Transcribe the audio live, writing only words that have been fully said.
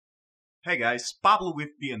Hey guys, Pablo with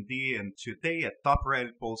BND, and today at Top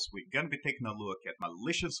Reddit Post we're gonna be taking a look at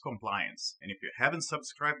malicious compliance. And if you haven't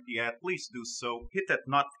subscribed yet, please do so, hit that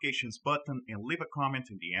notifications button and leave a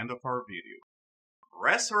comment in the end of our video.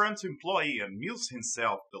 Restaurant employee amused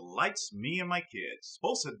himself delights me and my kids.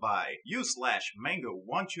 Posted by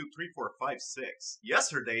u/mango123456.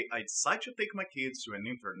 Yesterday, I decided to take my kids to an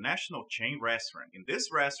international chain restaurant. In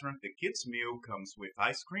this restaurant, the kids' meal comes with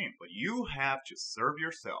ice cream, but you have to serve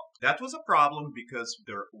yourself. That was a problem because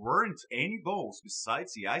there weren't any bowls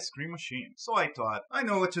besides the ice cream machine. So I thought, I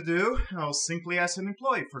know what to do. I'll simply ask an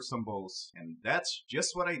employee for some bowls. And that's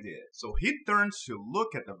just what I did. So he turns to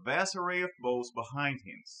look at the vast array of bowls behind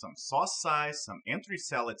him, some sauce size, some entry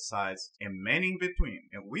salad size, and many in between.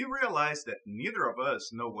 And we realized that neither of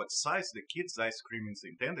us know what size the kids' ice cream is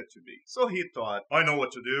intended to be. So he thought, I know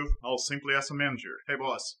what to do. I'll simply ask the manager, hey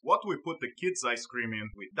boss, what do we put the kids' ice cream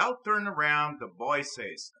in? Without turning around, the boy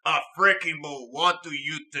says, a freaking bowl, what do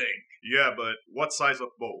you think? Yeah, but what size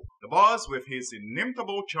of bowl? The boss, with his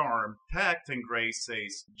inimitable charm, tact, and grace,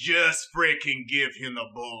 says, just freaking give him a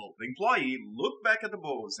bowl. The employee looked back at the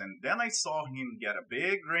bowls, and then I saw him get a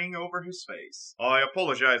big ring over his face. I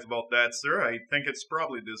apologize about that, sir. I think it's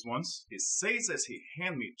probably this one's. He says as he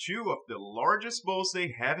handed me two of the largest bowls they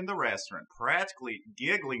have in the restaurant, practically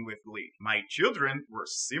giggling with glee. My children were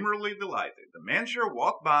similarly delighted. The manager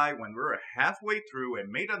walked by when we were halfway through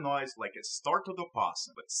and made a noise like a startled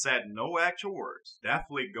opossum, but said no actual words.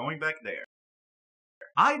 Definitely going back there.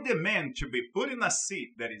 I demand to be put in a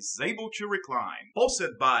seat that is able to recline.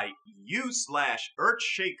 Posted by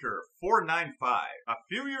u/earthshaker495. A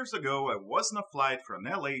few years ago, I was on a flight from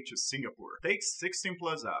LA to Singapore. Takes 16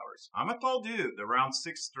 plus hours. I'm a tall dude, around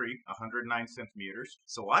 6'3", 109 centimeters,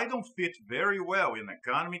 so I don't fit very well in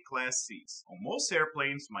economy class seats. On most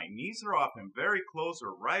airplanes, my knees are often very close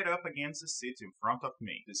or right up against the seat in front of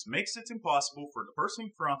me. This makes it impossible for the person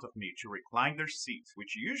in front of me to recline their seat,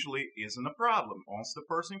 which usually isn't a problem once the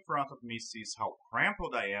person in front of me sees how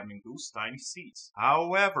cramped I am in those tiny seats.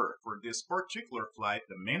 However, for this particular flight,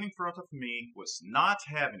 the man in front of me was not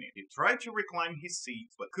having it. He tried to recline his seat,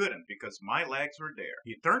 but couldn't because my legs were there.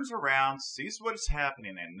 He turns around, sees what is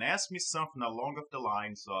happening, and asks me something along the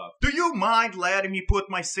lines of, do you mind letting me put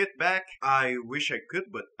my seat back? I wish I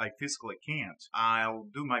could, but I physically can't. I'll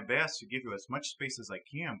do my best to give you as much space as I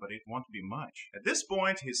can, but it won't be much. At this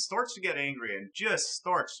point, he starts to get angry and just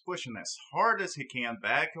starts pushing as hard as he can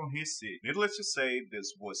back on his seat. Needless to say,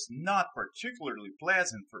 this was not particularly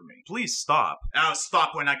pleasant for me. Please stop. I'll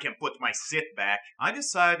stop when I can put my seat back. I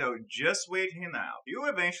decide I'll just wait him out. He'll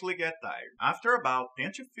eventually get tired. After about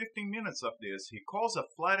 10 to 15 minutes of this, he calls a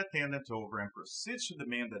flight attendant over and proceeds to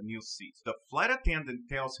demand a new seat. The flight attendant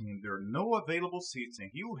tells him there are no available seats and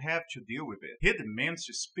he'll have to deal with it. He demands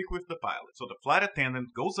to speak with the pilot, so the flight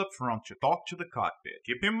attendant goes up front to talk to the cockpit.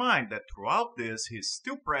 Keep in mind that throughout this, he's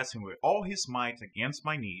still pressing with all his might against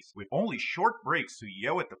my knees, with only short breaks to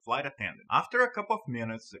yell at the flight attendant. After a couple of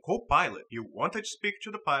minutes, the co-pilot, he wanted to speak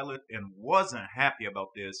to the pilot and wasn't happy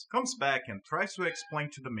about this, comes back and tries to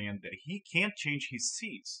explain to the man that he can't change his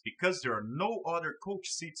seats because there are no other coach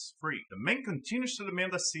seats free. The man continues to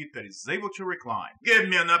demand a seat that is able to recline. Give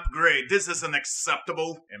me an upgrade, this isn't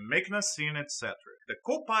acceptable, and making a scene, etc. The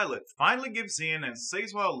co-pilot finally gives in and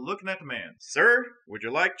says while looking at the man, sir, would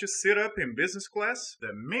you like to sit up in business class?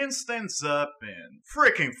 The man stands up and,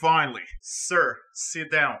 freaking finally, sir,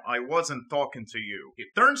 sit down, I wasn't talking to you. He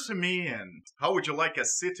turns to me and, how would you like a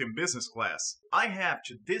seat in business class? I have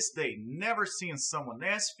to this day never seen someone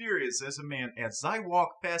as furious as a man as I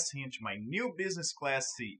walk past him to my new business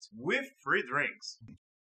class seat with free drinks.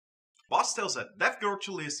 Boss tells a deaf girl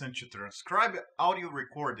to listen to transcribe audio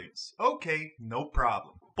recordings. Okay, no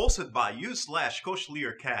problem. Posted by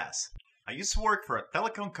u/CoachLearCast. I used to work for a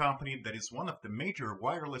telecom company that is one of the major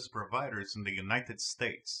wireless providers in the United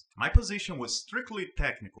States. My position was strictly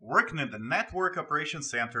technical, working in the Network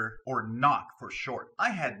Operations Center, or NOC for short.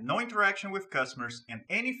 I had no interaction with customers, and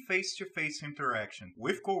any face-to-face interaction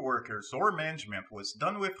with coworkers or management was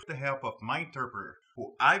done with the help of my interpreter,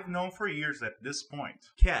 who I've known for years at this point.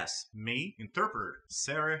 Cass, me, interpreter,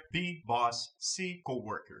 Sarah, B, boss, C,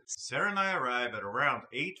 coworker. Sarah and I arrive at around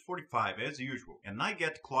 8:45 as usual, and I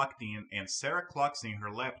get clocked in and Sarah clocks in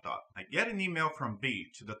her laptop. I get an email from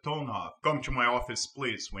B to the tone of, come to my office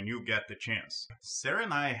please when you get the chance. Sarah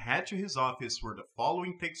and I head to his office where the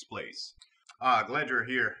following takes place. Glad you're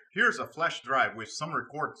here. Here's a flash drive with some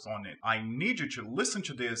records on it. I need you to listen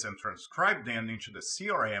to this and transcribe them into the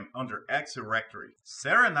CRM under X directory.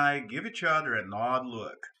 Sarah and I give each other an odd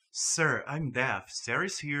look. Sir, I'm deaf.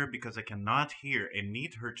 Sarah's here because I cannot hear and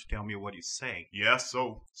need her to tell me what you say. Yes,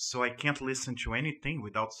 so? So I can't listen to anything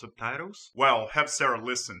without subtitles? Well, have Sarah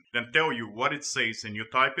listen, then tell you what it says and you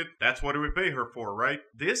type it. That's what we pay her for, right?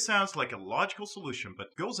 This sounds like a logical solution,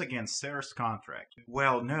 but goes against Sarah's contract.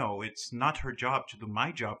 Well, no, it's not her job to do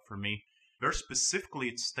my job for me. Very specifically,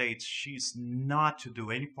 it states she's not to do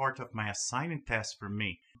any part of my assigning test for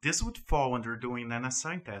me. This would fall under doing an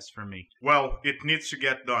assigned test for me. Well, it needs to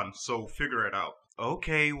get done, so figure it out.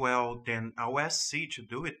 Okay, well, then I'll ask C to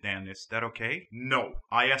do it then. Is that okay? No,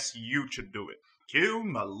 I asked you to do it. Cue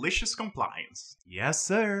malicious compliance. Yes,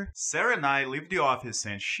 sir. Sarah and I leave the office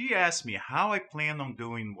and she asked me how I plan on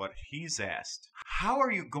doing what he's asked. How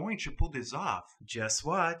are you going to pull this off? Just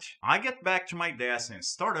watch. I get back to my desk and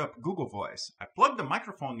start up Google Voice. I plug the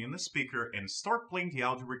microphone in the speaker and start playing the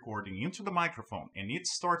audio recording into the microphone, and it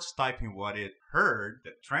starts typing what it heard.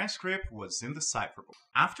 The transcript was indecipherable.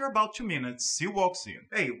 After about 2 minutes, she walks in.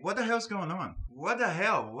 Hey, what the hell's going on? What the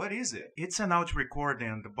hell? What is it? It's an audio recording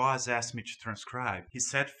and the boss asked me to transcribe. He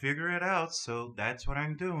said figure it out, so that's what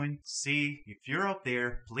I'm doing. See, if you're out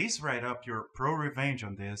there, please write up your pro-revenge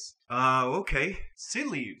on this. Okay. She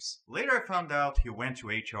leaves. Later I found out he went to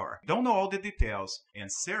HR. Don't know all the details, and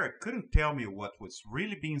Sarah couldn't tell me what was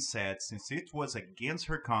really being said since it was against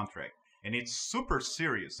her contract. And it's super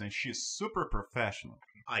serious and she's super professional.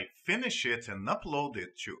 I finish it and upload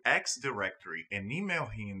it to X directory and email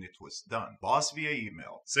him it was done. Boss via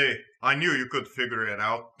email. See, I knew you could figure it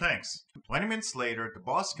out. Thanks. 20 minutes later, the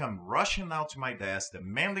boss come rushing out to my desk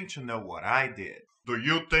demanding to know what I did. Do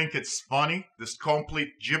you think it's funny, this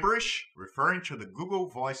complete gibberish? Referring to the Google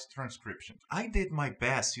Voice transcription. I did my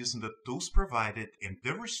best using the tools provided and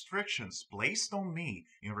the restrictions placed on me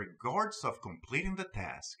in regards of completing the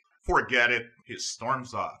task. Forget it, he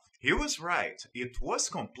storms off. He was right. It was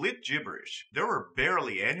complete gibberish. There were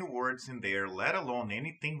barely any words in there, let alone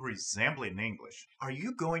anything resembling English. Are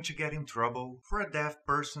you going to get in trouble? For a deaf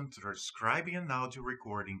person transcribing an audio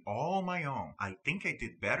recording all on my own, I think I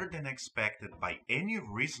did better than expected by any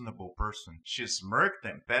reasonable person. She smirked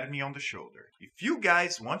and patted me on the shoulder. If you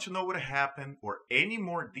guys want to know what happened or any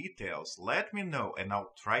more details, let me know and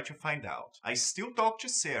I'll try to find out. I still talk to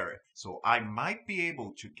Sarah, so I might be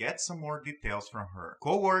able to get some more details from her.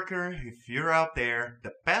 Coworker, if you're out there,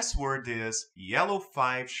 the password is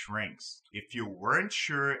yellow5 shrinks. If you weren't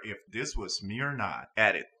sure if this was me or not.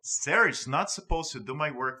 Edit. Sarah is not supposed to do my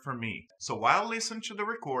work for me. So while listening to the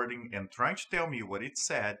recording and trying to tell me what it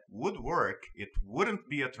said would work, it wouldn't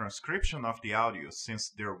be a transcription of the audio since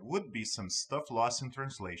there would be some stuff lost in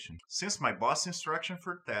translation. Since my boss instruction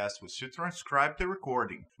for test was to transcribe the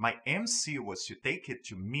recording, my MC was to take it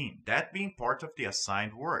to mean that being part of the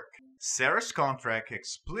assigned work. Sarah's contract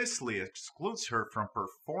explicitly excludes her from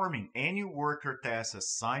performing any work or task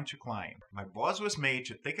assigned to client. My boss was made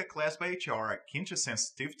to take a class by HR akin to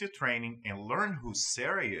sensitivity training and learn who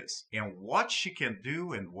Sarah is and what she can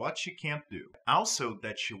do and what she can't do. Also,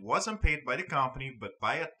 that she wasn't paid by the company but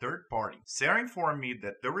by a third party. Sarah informed me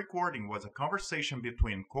that the recording was a conversation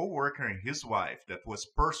between a co-worker and his wife that was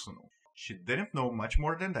personal. She didn't know much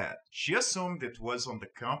more than that. She assumed it was on the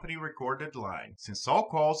company recorded line, since all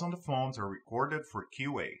calls on the phones are recorded for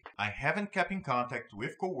QA. I haven't kept in contact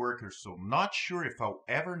with coworkers, so not sure if I'll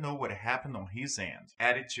ever know what happened on his end.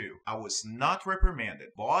 Added 2. I was not reprimanded.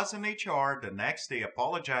 Boss and HR the next day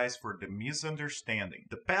apologized for the misunderstanding.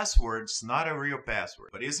 The password's not a real password,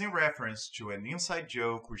 but is in reference to an inside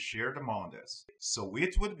joke we shared among us. So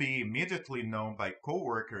it would be immediately known by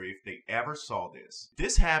coworker if they ever saw this.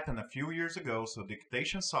 This happened a few years ago, so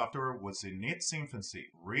dictation software was in its infancy,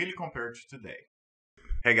 really compared to today.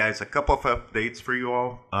 Hey guys, a couple of updates for you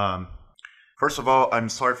all. First of all, I'm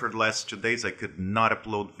sorry for the last 2 days I could not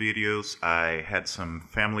upload videos. I had some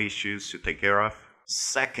family issues to take care of.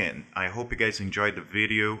 Second, I hope you guys enjoyed the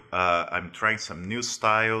video. I'm trying some new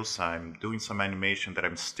styles. I'm doing some animation that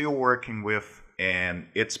I'm still working with. And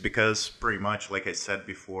it's because, pretty much like I said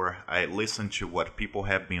before, I listen to what people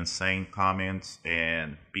have been saying, comments,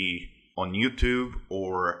 and be on YouTube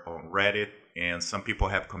or on Reddit. And some people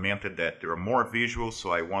have commented that there are more visuals, so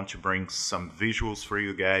I want to bring some visuals for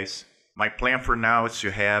you guys. My plan for now is to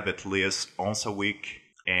have at least once a week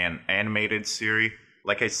an animated series.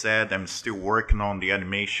 Like I said, I'm still working on the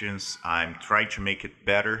animations. I'm trying to make it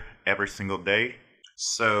better every single day.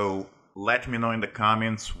 So let me know in the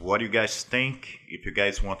comments what you guys think. If you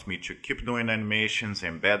guys want me to keep doing animations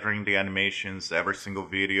and bettering the animations every single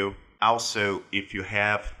video. Also, if you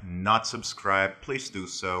have not subscribed, please do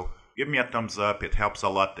so. Give me a thumbs up, it helps a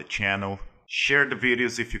lot the channel. Share the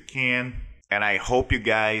videos if you can. And I hope you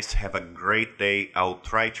guys have a great day. I'll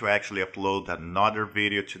try to actually upload another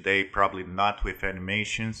video today, probably not with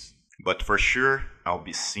animations, but for sure, I'll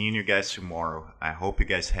be seeing you guys tomorrow. I hope you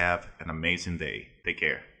guys have an amazing day. Take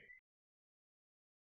care.